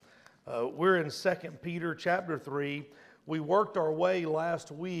We're in 2 Peter chapter 3. We worked our way last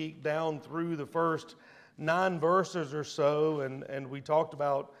week down through the first 9 verses or so, and we talked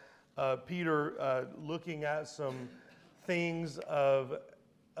about Peter looking at some things of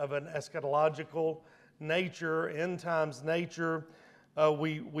an eschatological nature, end times nature.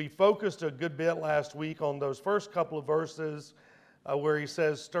 We focused a good bit last week on those first couple of verses where he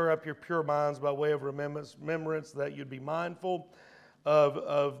says, "Stir up your pure minds by way of remembrance, that you'd be mindful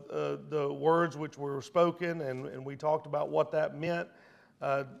of the words which were spoken," and we talked about what that meant.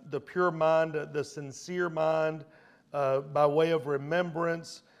 The pure mind, the sincere mind, by way of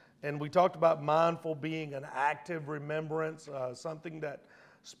remembrance. And we talked about mindful being an active remembrance, something that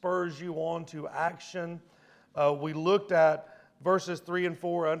spurs you on to action. We looked at verses 3 and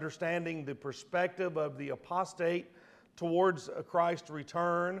 4, understanding the perspective of the apostate towards Christ's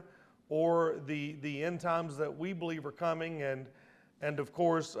return, or the end times that we believe are coming. And of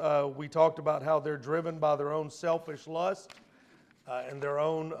course, we talked about how they're driven by their own selfish lust and their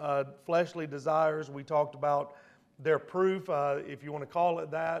own fleshly desires. We talked about their proof, if you want to call it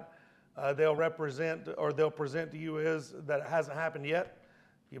that. They'll present to you is that it hasn't happened yet.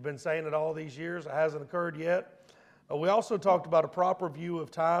 You've been saying it all these years. It hasn't occurred yet. We also talked about a proper view of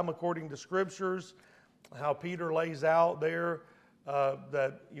time according to Scriptures, how Peter lays out there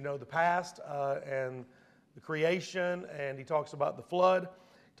that, the past and the creation, and he talks about the flood.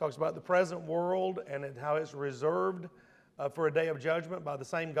 He talks about the present world and how it's reserved for a day of judgment by the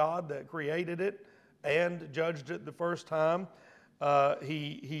same God that created it and judged it the first time.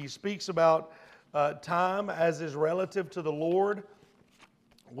 He speaks about time as is relative to the Lord.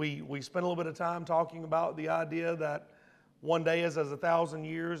 We spent a little bit of time talking about the idea that one day is as 1,000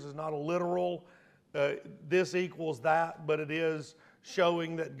 years is not a literal this equals that, but it is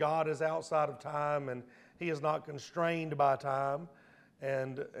showing that God is outside of time and He is not constrained by time.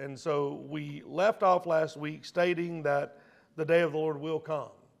 And so we left off last week stating that the day of the Lord will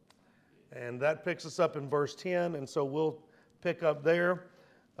come. And that picks us up in verse 10, and so we'll pick up there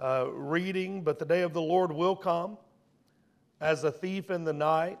reading, "But the day of the Lord will come as a thief in the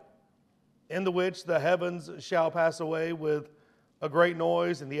night, in the which the heavens shall pass away with a great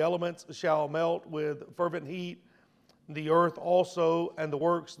noise, and the elements shall melt with fervent heat. The earth also and the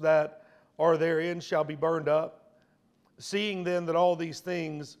works that are therein shall be burned up. Seeing then that all these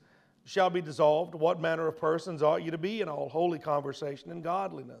things shall be dissolved, what manner of persons ought you to be in all holy conversation and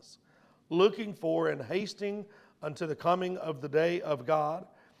godliness, looking for and hasting unto the coming of the day of God,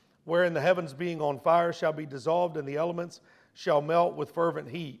 wherein the heavens being on fire shall be dissolved, and the elements shall melt with fervent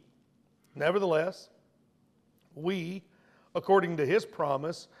heat. Nevertheless, we, according to His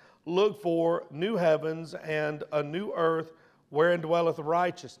promise, look for new heavens and a new earth wherein dwelleth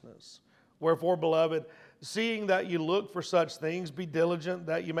righteousness. Wherefore, beloved, seeing that you look for such things, be diligent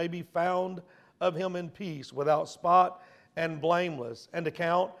that you may be found of Him in peace, without spot and blameless, and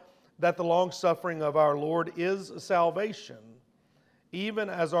account that the longsuffering of our Lord is salvation,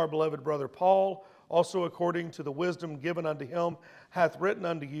 even as our beloved brother Paul, also according to the wisdom given unto him, hath written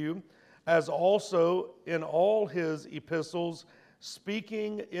unto you, as also in all his epistles,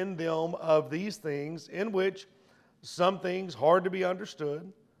 speaking in them of these things, in which some things hard to be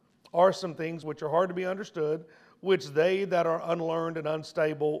understood, are some things which are hard to be understood, which they that are unlearned and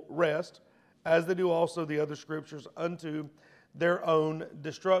unstable wrest, as they do also the other Scriptures, unto their own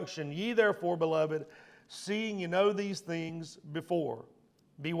destruction. Ye therefore, beloved, seeing you know these things before,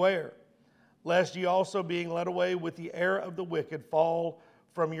 beware, lest ye also, being led away with the error of the wicked, fall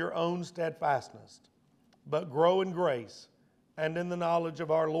from your own steadfastness, but grow in grace and in the knowledge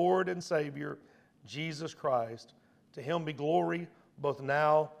of our Lord and Savior, Jesus Christ. To Him be glory both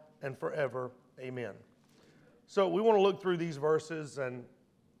now and forever. Amen. So we want to look through these verses, and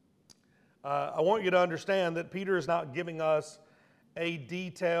I want you to understand that Peter is not giving us a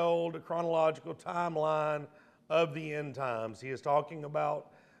detailed chronological timeline of the end times. He is talking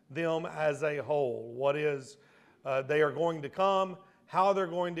about them as a whole. What is they are going to come, how they're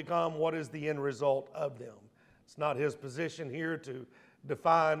going to come, what is the end result of them. It's not his position here to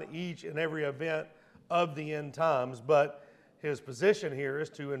define each and every event of the end times, but his position here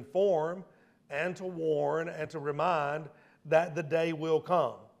is to inform and to warn and to remind that the day will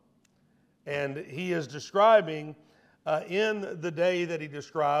come. And he is describing in the day that he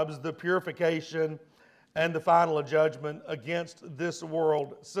describes the purification and the final judgment against this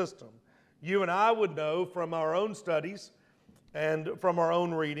world system. You and I would know from our own studies and from our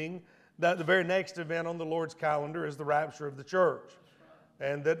own reading that the very next event on the Lord's calendar is the rapture of the church,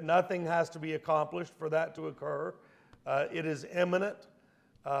 and that nothing has to be accomplished for that to occur. It is imminent.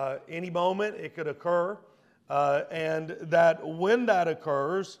 Any moment it could occur, and that when that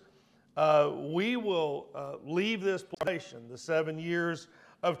occurs, we will leave this place, the 7 years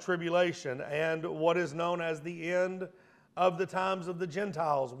of tribulation, and what is known as the end of the times of the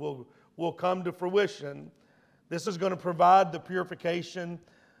Gentiles will come to fruition. This is going to provide the purification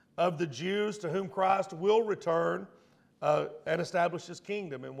of the Jews to whom Christ will return and establish his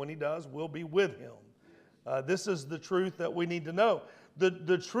kingdom. And when he does, we'll be with him. This is the truth that we need to know.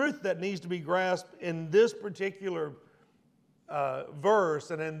 The truth that needs to be grasped in this particular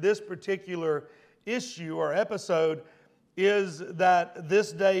verse and in this particular issue or episode is that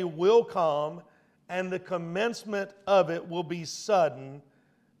this day will come and the commencement of it will be sudden,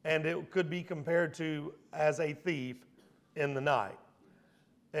 and it could be compared to as a thief in the night.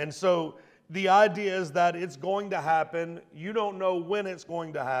 And so the idea is that it's going to happen. You don't know when it's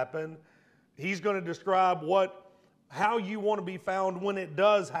going to happen. He's going to describe how you want to be found when it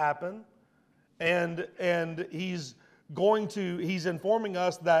does happen. And he's informing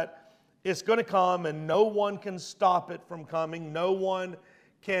us that it's going to come and no one can stop it from coming. No one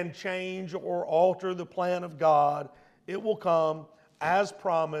can change or alter the plan of God. It will come as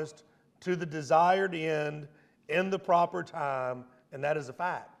promised to the desired end in the proper time, and that is a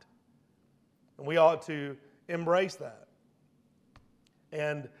fact. And we ought to embrace that.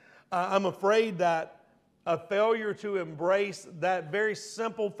 And I'm afraid that a failure to embrace that very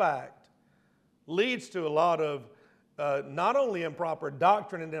simple fact leads to a lot of not only improper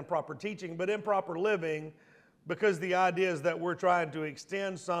doctrine and improper teaching, but improper living, because the idea is that we're trying to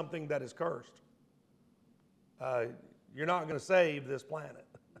extend something that is cursed. You're not going to save this planet.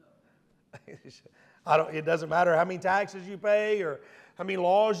 It doesn't matter how many taxes you pay or how many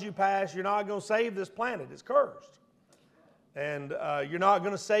laws you pass, you're not going to save this planet. It's cursed. And you're not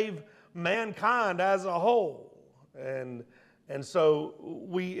going to save mankind as a whole. And so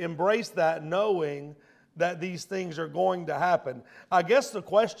we embrace that knowing that these things are going to happen. I guess the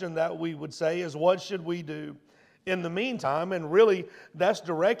question that we would say is, what should we do in the meantime? And really, that's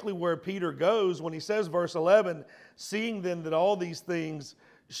directly where Peter goes when he says, verse 11, seeing then that all these things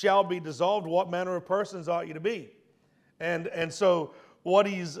shall be dissolved, what manner of persons ought you to be? And so what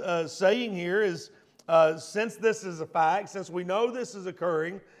he's saying here is, since this is a fact, since we know this is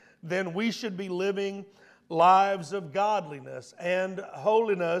occurring, then we should be living lives of godliness and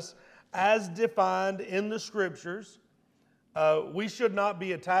holiness as defined in the Scriptures. We should not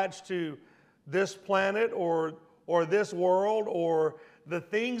be attached to this planet or this world or the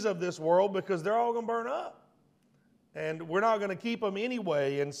things of this world, because they're all going to burn up. And we're not going to keep them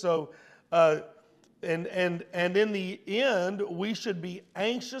anyway. And so, and in the end, we should be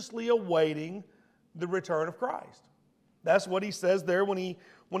anxiously awaiting the return of Christ. That's what he says there when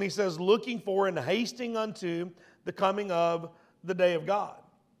he says, looking for and hasting unto the coming of the day of God.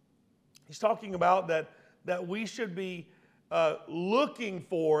 He's talking about that we should be looking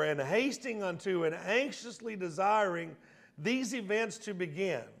for and hasting unto and anxiously desiring these events to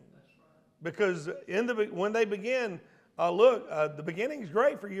begin. Because when they begin, the beginning is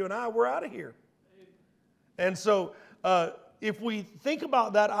great for you and I. We're out of here. And so if we think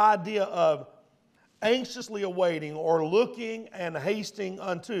about that idea of anxiously awaiting or looking and hasting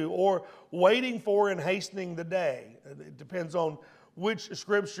unto, or waiting for and hastening the day, it depends on which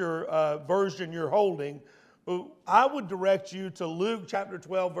scripture version you're holding. I would direct you to Luke chapter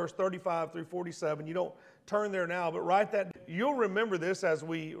 12, verse 35 through 47. You don't turn there now, but write that. You'll remember this as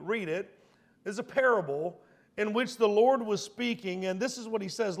we read it. It's a parable in which the Lord was speaking, and this is what he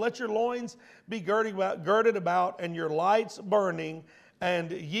says: let your loins be girded about, and your lights burning,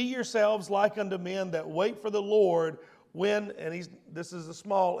 and ye yourselves like unto men that wait for the Lord when, and this is a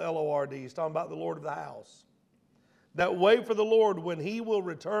small L-O-R-D, he's talking about the Lord of the house, that wait for the Lord when he will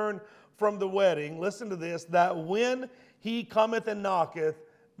return from the wedding. Listen to this: that when he cometh and knocketh,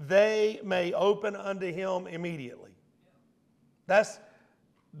 they may open unto him immediately. That's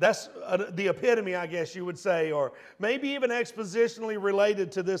the epitome, I guess you would say, or maybe even expositionally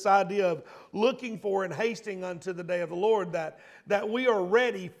related to this idea of looking for and hasting unto the day of the Lord, that we are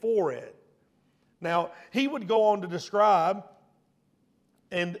ready for it. Now, he would go on to describe,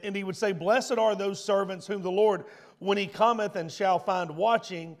 and he would say, blessed are those servants whom the Lord, when he cometh and shall find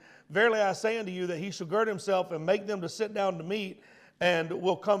watching, verily I say unto you that he shall gird himself and make them to sit down to meat, and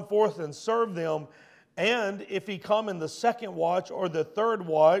will come forth and serve them. And if he come in the second watch or the third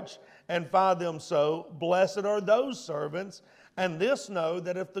watch and find them so, blessed are those servants. And this know,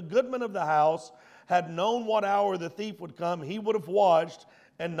 that if the goodman of the house had known what hour the thief would come, he would have watched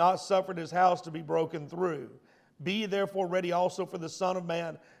and not suffered his house to be broken through. Be ye therefore ready also, for the Son of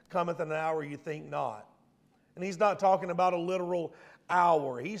Man cometh in an hour you think not. And he's not talking about a literal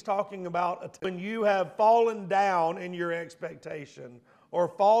hour. He's talking about when you have fallen down in your expectation, or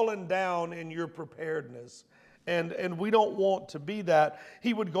fallen down in your preparedness. And we don't want to be that.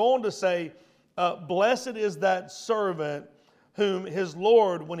 He would go on to say, blessed is that servant whom his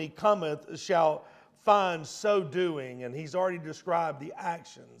Lord, when he cometh, shall find so doing. And he's already described the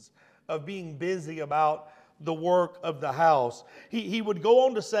actions of being busy about the work of the house. He would go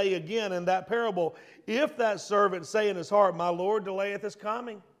on to say again in that parable, if that servant say in his heart, my Lord delayeth his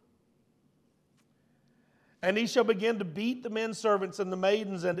coming, and he shall begin to beat the men servants and the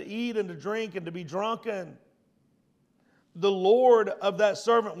maidens, and to eat and to drink and to be drunken, the Lord of that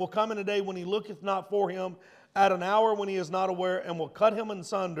servant will come in a day when he looketh not for him, at an hour when he is not aware, and will cut him in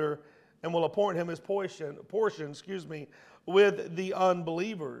sunder, and will appoint him his portion, with the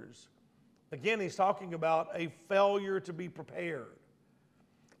unbelievers. Again, he's talking about a failure to be prepared.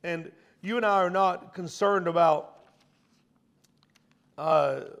 And you and I are not concerned about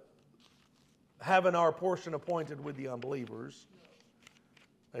having our portion appointed with the unbelievers.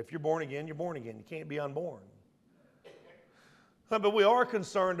 If you're born again, you're born again. You can't be unborn. But we are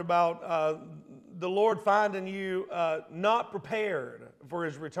concerned about the Lord finding you not prepared for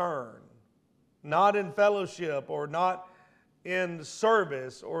His return, not in fellowship, or not in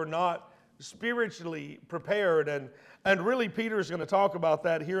service, or not spiritually prepared. And really, Peter's going to talk about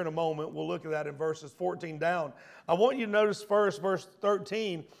that here in a moment. We'll look at that in verses 14 down. I want you to notice first, verse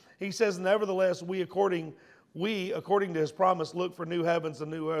 13. He says, nevertheless, we according to His promise, look for new heavens and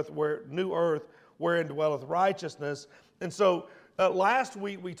new earth wherein dwelleth righteousness. And so, last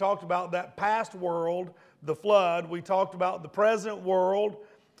week we talked about that past world, the flood. We talked about the present world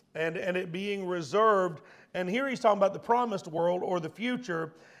and it being reserved. And here he's talking about the promised world, or the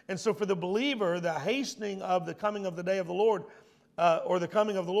future. And so for the believer, the hastening of the coming of the day of the Lord, or the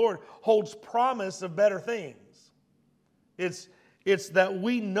coming of the Lord, holds promise of better things. It's that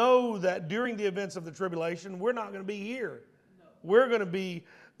we know that during the events of the tribulation, we're not going to be here. No. We're going to be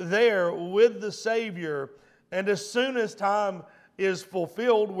there with the Savior. And as soon as time is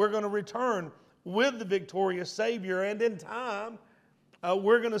fulfilled, we're going to return with the victorious Savior. And in time,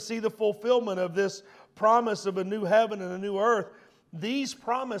 we're going to see the fulfillment of this promise of a new heaven and a new earth. These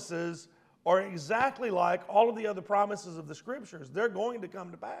promises are exactly like all of the other promises of the Scriptures. They're going to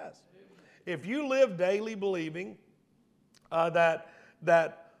come to pass. If you live daily believing that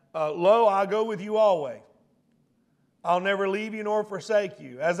lo, I go with you always. I'll never leave you nor forsake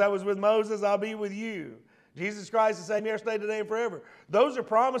you. As I was with Moses, I'll be with you. Jesus Christ is the same yesterday, today, and forever. Those are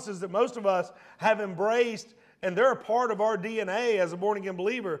promises that most of us have embraced, and they're a part of our DNA as a born-again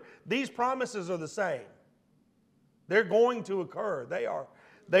believer. These promises are the same. They're going to occur. They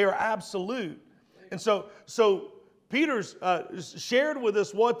are absolute. And so Peter's shared with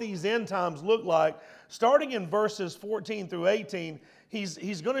us what these end times look like. Starting in verses 14 through 18,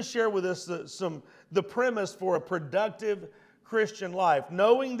 he's going to share with us the premise for a productive Christian life.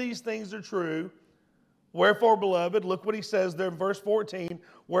 Knowing these things are true, wherefore, beloved, look what he says there in verse 14.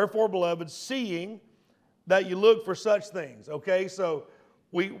 Wherefore, beloved, seeing that you look for such things. Okay, so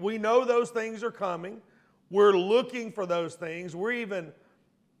we know those things are coming. We're looking for those things. We're even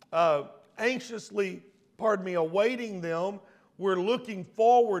anxiously, awaiting them. We're looking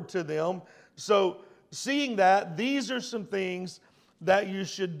forward to them. So seeing that, these are some things that you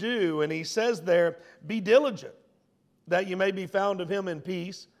should do. And he says there, be diligent, that you may be found of him in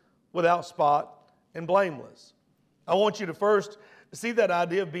peace, without spot, and blameless. I want you to first see that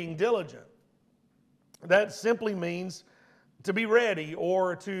idea of being diligent. That simply means to be ready,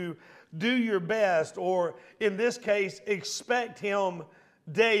 or to do your best, or in this case, expect him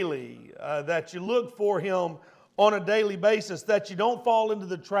daily, that you look for him on a daily basis, that you don't fall into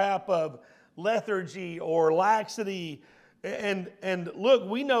the trap of lethargy or laxity. And look,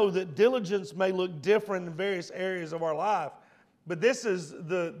 we know that diligence may look different in various areas of our life, but this is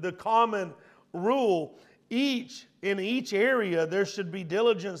the common rule. In each area, there should be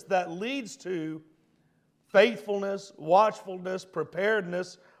diligence that leads to faithfulness, watchfulness,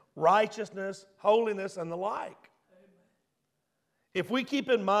 preparedness, righteousness, holiness, and the like. If we keep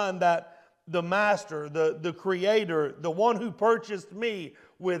in mind that the Master, the Creator, the one who purchased me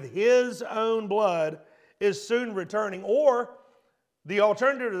with His own blood is soon returning, or the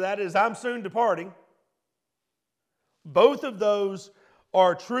alternative to that is I'm soon departing. Both of those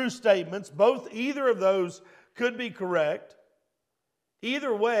are true statements. Either of those could be correct.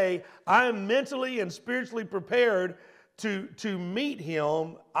 Either way, I am mentally and spiritually prepared to meet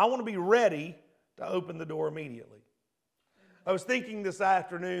Him. I want to be ready to open the door immediately. I was thinking this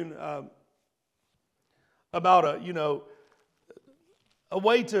afternoon about a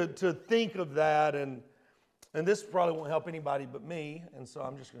way to think of that, and this probably won't help anybody but me, and so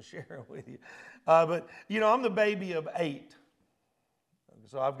I'm just going to share it with you. But I'm the baby of 8.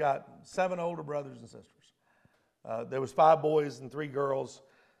 So I've got 7 older brothers and sisters. There was 5 boys and 3 girls.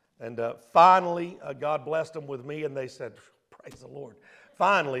 And finally, God blessed them with me, and they said, praise the Lord,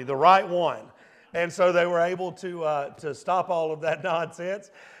 finally, the right one. And so they were able to stop all of that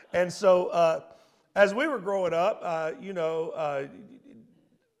nonsense. And so as we were growing up,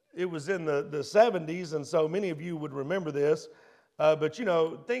 it was in the 70s, and so many of you would remember this. But,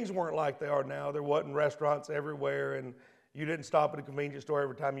 things weren't like they are now. There wasn't restaurants everywhere, and you didn't stop at a convenience store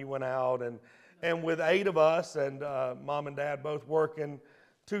every time you went out. And with 8 of us, and Mom and Dad both working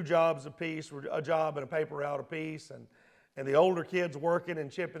 2 jobs apiece, a job and a paper route apiece, and the older kids working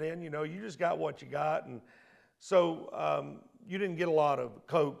and chipping in, you just got what you got. And so you didn't get a lot of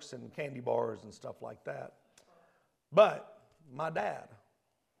Cokes and candy bars and stuff like that. But my dad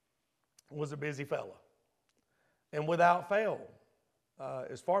was a busy fella. And without fail,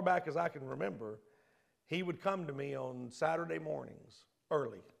 as far back as I can remember, he would come to me on Saturday mornings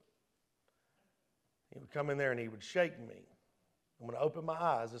early. He would come in there and he would shake me. And when I opened my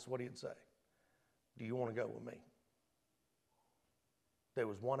eyes, this is what he'd say. Do you want to go with me? There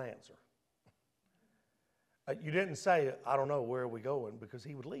was one answer. You didn't say, I don't know, where are we going? Because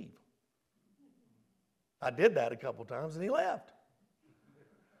he would leave. I did that a couple times and he left.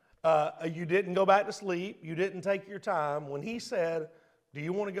 You didn't go back to sleep. You didn't take your time. When he said, do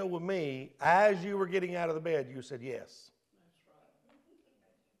you want to go with me? As you were getting out of the bed, you said yes.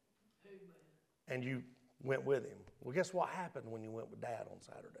 That's right. And you went with him. Well, guess what happened when you went with Dad on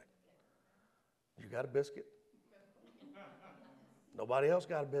Saturday? You got a biscuit? Nobody else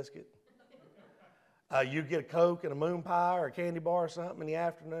got a biscuit. You get a Coke and a moon pie or a candy bar or something in the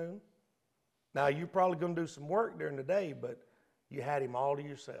afternoon. Now, you're probably going to do some work during the day, but you had him all to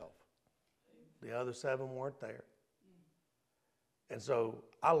yourself. The other 7 weren't there. And so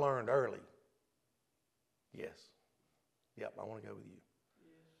I learned early, yes, yep, I want to go with you.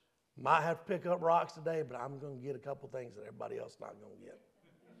 Yes. Might have to pick up rocks today, but I'm going to get a couple things that everybody else is not going to get.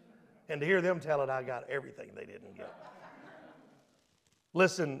 And to hear them tell it, I got everything they didn't get.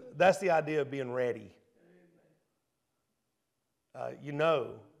 Listen, that's the idea of being ready. You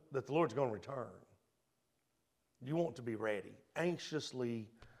know that the Lord's going to return. You want to be ready, anxiously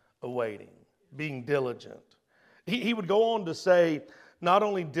awaiting, being diligent. He would go on to say, not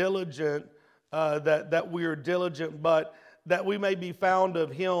only diligent, that we are diligent, but that we may be found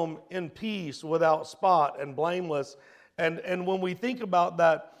of him in peace, without spot and blameless. And when we think about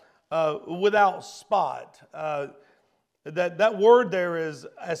that, without spot, that word there is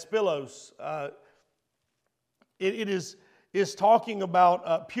aspilos. It is talking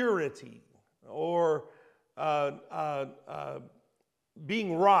about purity or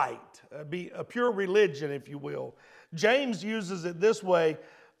being right, be a pure religion, if you will. James uses it this way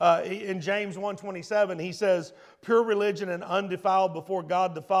in James 1:27. He says, pure religion and undefiled before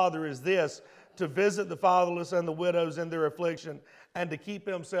God the Father is this, to visit the fatherless and the widows in their affliction, and to keep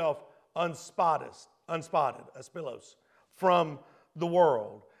himself unspotted, aspilos, from the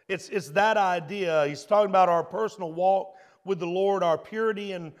world. It's that idea. He's talking about our personal walk with the Lord, our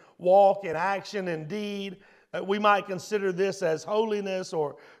purity and walk in action and deed. We might consider this as holiness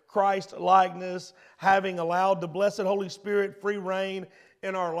or Christ-likeness, having allowed the blessed Holy Spirit free reign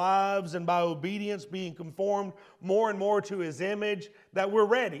in our lives, and by obedience being conformed more and more to his image, that we're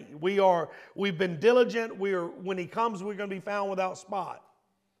ready. We've been diligent. When he comes, we're going to be found without spot.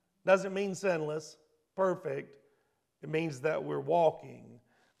 Doesn't mean sinless, perfect. It means that we're walking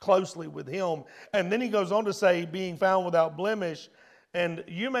closely with him. And then he goes on to say, being found without blemish, and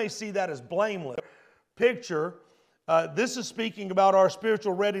you may see that as blameless. Picture, this is speaking about our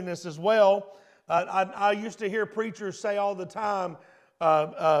spiritual readiness as well. I used to hear preachers say all the time,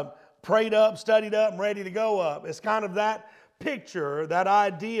 prayed up, studied up, and ready to go up. It's kind of that picture, that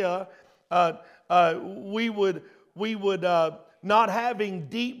idea. We would not having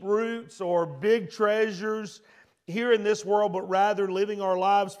deep roots or big treasures here in this world, but rather living our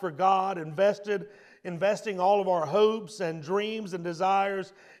lives for God, investing all of our hopes and dreams and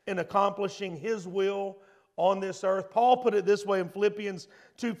desires in accomplishing his will on this earth. Paul put it this way in Philippians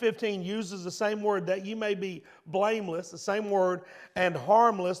 2:15, uses the same word, that ye may be blameless, the same word, and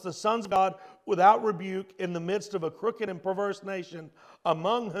harmless, the sons of God without rebuke, in the midst of a crooked and perverse nation,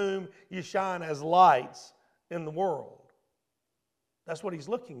 among whom you shine as lights in the world. That's what he's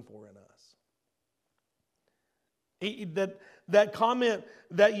looking for in us. That comment,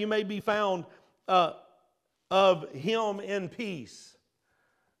 that you may be found of him in peace.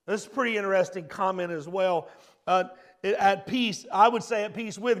 This is a pretty interesting comment as well. At peace, I would say at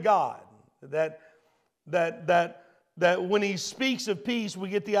peace with God. That when he speaks of peace, we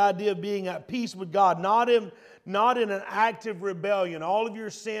get the idea of being at peace with God. Not not in an active rebellion. All of your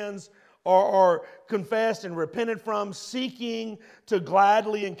sins are confessed and repented from, seeking to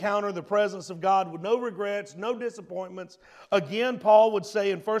gladly encounter the presence of God with no regrets, no disappointments. Again, Paul would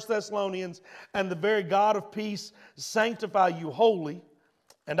say in 1 Thessalonians, and the very God of peace sanctify you wholly.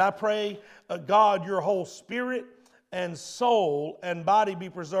 And I pray, God, your whole spirit and soul and body be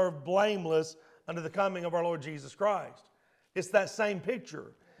preserved blameless unto the coming of our Lord Jesus Christ. It's that same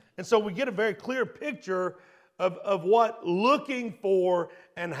picture. And so we get a very clear picture of what looking for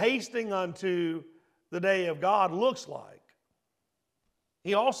and hasting unto the day of God looks like.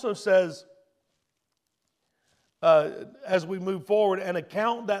 He also says, as we move forward, and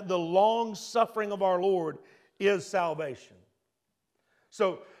account that the long suffering of our Lord is salvation.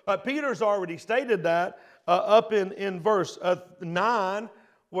 So Peter's already stated that up in verse 9,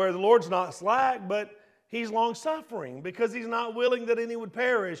 where the Lord's not slack, but he's long suffering because he's not willing that any would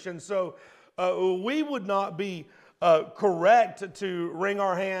perish. And so we would not be correct to wring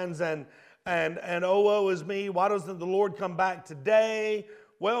our hands and oh, woe is me, why doesn't the Lord come back today?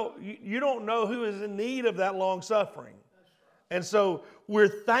 Well, you don't know who is in need of that long suffering. And so we're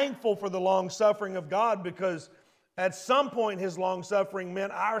thankful for the long suffering of God, because at some point his long suffering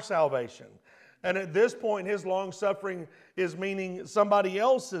meant our salvation. And at this point, his long suffering is meaning somebody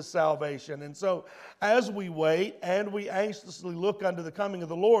else's salvation. And so as we wait and we anxiously look unto the coming of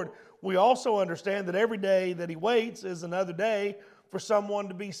the Lord, we also understand that every day that he waits is another day for someone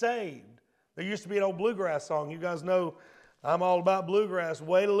to be saved. There used to be an old bluegrass song. You guys know I'm all about bluegrass.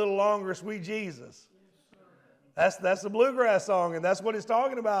 Wait a little longer, sweet Jesus. That's the bluegrass song, and that's what it's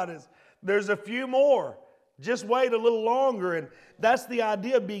talking about, is there's a few more. Just wait a little longer. And that's the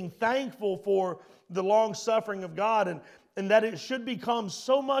idea of being thankful for the long suffering of God, and that it should become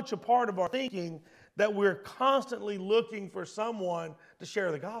so much a part of our thinking that we're constantly looking for someone to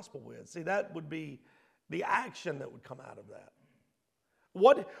share the gospel with. See, that would be the action that would come out of that.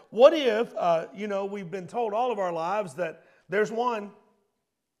 What if, we've been told all of our lives that there's one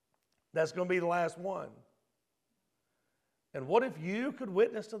that's going to be the last one. And what if you could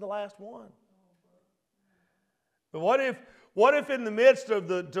witness to the last one? But what if in the midst of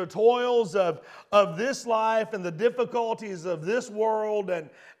the toils of this life and the difficulties of this world and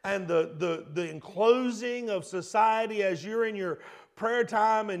the enclosing of society, as you're in your prayer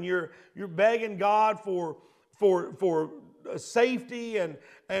time and you're begging God for safety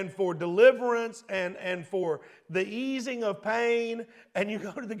and for deliverance and for the easing of pain, and you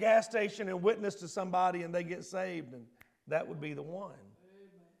go to the gas station and witness to somebody and they get saved, and that would be the one.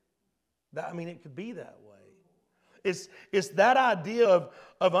 It could be that way. It's that idea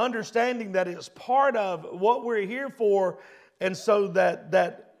of understanding that it's part of what we're here for, and so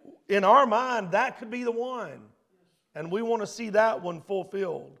that in our mind, that could be the one. And we want to see that one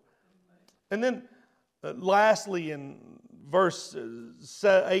fulfilled. And then lastly, in verse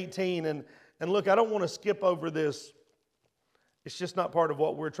 18, and look, I don't want to skip over this. It's just not part of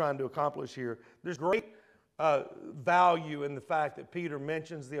what we're trying to accomplish here. There's great value in the fact that Peter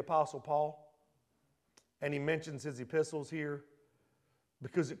mentions the Apostle Paul. And he mentions his epistles here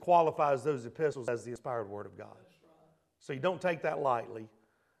because it qualifies those epistles as the inspired Word of God. So you don't take that lightly.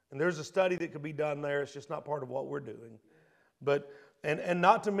 And there's a study that could be done there. It's just not part of what we're doing. But and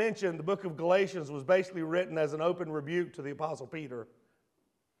not to mention, the book of Galatians was basically written as an open rebuke to the Apostle Peter.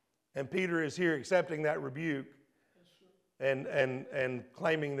 And Peter is here accepting that rebuke and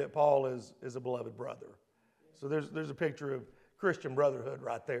claiming that Paul is a beloved brother. So there's a picture of Christian brotherhood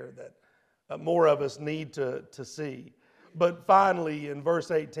right there that more of us need to see. But finally, in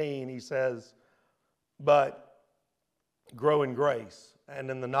verse 18, he says, but grow in grace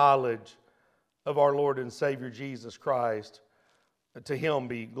and in the knowledge of our Lord and Savior Jesus Christ. To him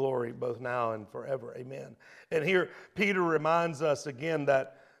be glory both now and forever. Amen. And here Peter reminds us again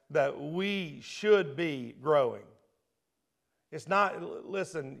that we should be growing. It's not,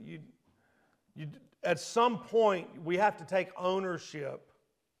 listen, you at some point we have to take ownership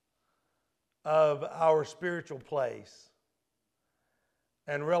of our spiritual place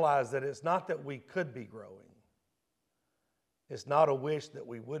and realize that it's not that we could be growing. It's not a wish that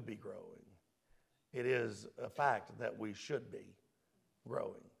we would be growing. It is a fact that we should be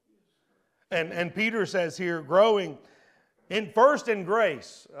growing. And Peter says here, growing first in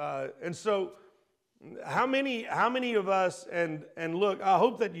grace. And so how many of us, and look, I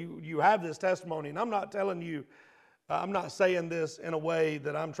hope that you have this testimony, and I'm not telling you, I'm not saying this in a way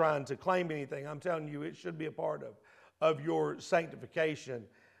that I'm trying to claim anything. I'm telling you it should be a part of your sanctification,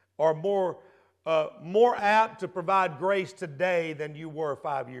 or more apt to provide grace today than you were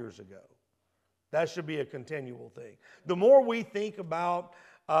 5 years ago. That should be a continual thing. The more we think about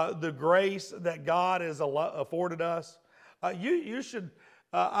the grace that God has afforded us. You should,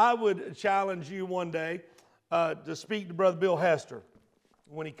 I would challenge you one day to speak to Brother Bill Hester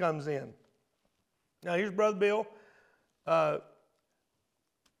when he comes in. Now, here's Brother Bill.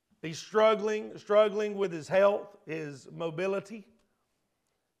 He's struggling with his health, his mobility.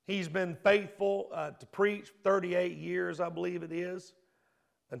 He's been faithful to preach 38 years, I believe it is,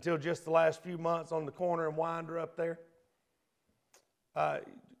 until just the last few months on the corner in Winder up there.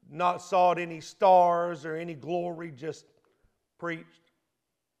 Not sought any stars or any glory, just preached.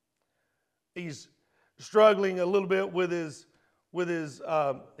 He's struggling a little bit with his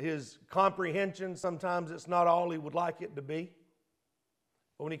comprehension. Sometimes it's not all he would like it to be.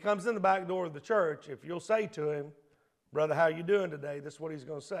 But when he comes in the back door of the church, if you'll say to him, "Brother, how you doing today?" this is what he's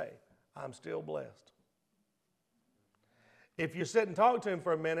going to say: "I'm still blessed." If you sit and talk to him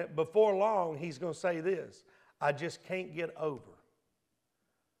for a minute, before long, he's going to say this: "I just can't get over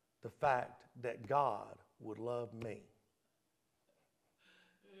the fact that God would love me.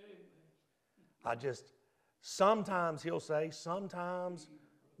 Sometimes," he'll say, "sometimes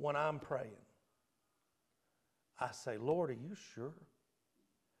when I'm praying, I say, Lord, are you sure?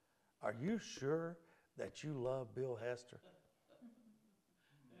 Are you sure that you love Bill Hester?"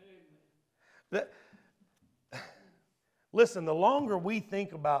 Listen, the longer we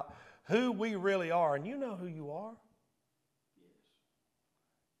think about who we really are, and you know who you are,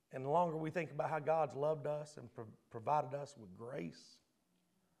 and the longer we think about how God's loved us and provided us with grace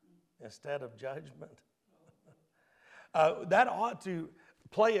instead of judgment, that ought to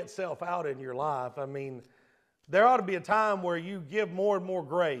play itself out in your life. I mean, there ought to be a time where you give more and more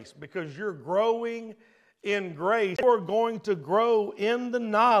grace because you're growing in grace. You're going to grow in the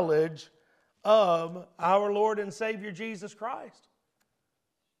knowledge of our Lord and Savior Jesus Christ.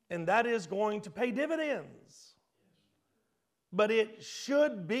 And that is going to pay dividends. But it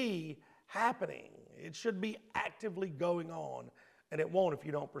should be happening. It should be actively going on. And it won't if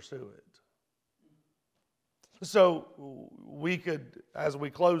you don't pursue it. So we could, as we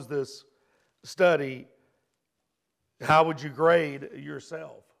close this study, how would you grade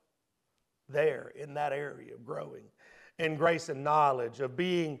yourself there in that area of growing in grace and knowledge, of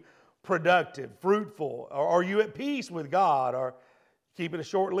being productive, fruitful? Or are you at peace with God? Or keep it a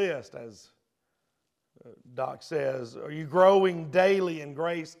short list, as Doc says. Are you growing daily in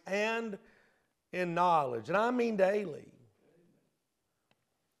grace and in knowledge? And I mean daily.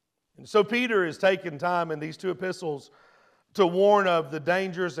 And so Peter is taking time in these two epistles to warn of the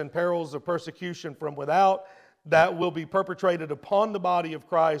dangers and perils of persecution from without that will be perpetrated upon the body of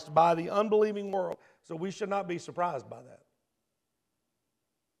Christ by the unbelieving world. So we should not be surprised by that.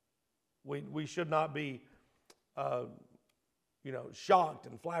 We should not be, shocked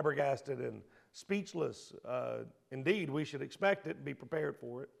and flabbergasted and speechless. Indeed, we should expect it and be prepared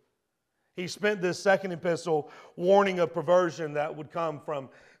for it. He spent this second epistle warning of perversion that would come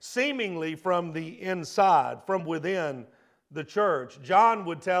seemingly from the inside, from within the church. John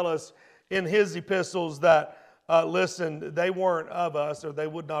would tell us in his epistles that, listen, they weren't of us, or they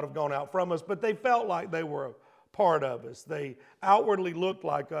would not have gone out from us, but they felt like they were a part of us. They outwardly looked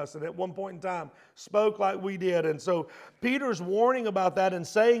like us, and at one point in time spoke like we did. And so Peter's warning about that and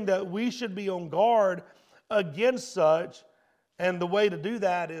saying that we should be on guard against such. And the way to do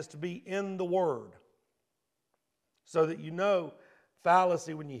that is to be in the Word, so that you know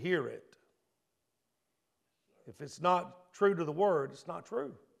fallacy when you hear it. If it's not true to the Word, it's not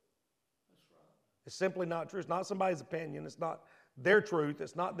true. It's simply not true. It's not somebody's opinion. It's not their truth.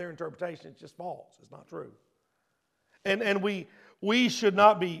 It's not their interpretation. It's just false. It's not true. And we should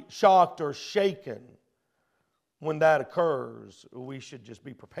not be shocked or shaken when that occurs. We should just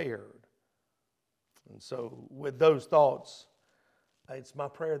be prepared. And so with those thoughts, it's my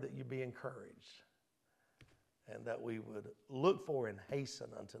prayer that you be encouraged and that we would look for and hasten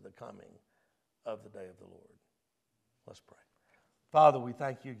unto the coming of the day of the Lord. Let's pray. Father, we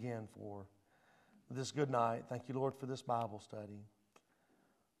thank you again for this good night. Thank you, Lord, for this Bible study.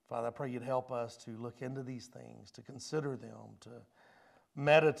 Father, I pray you'd help us to look into these things, to consider them, to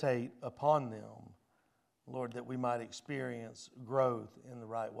meditate upon them, Lord, that we might experience growth in the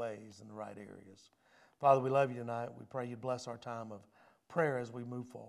right ways, in the right areas. Father, we love you tonight. We pray you'd bless our time of prayer as we move forward.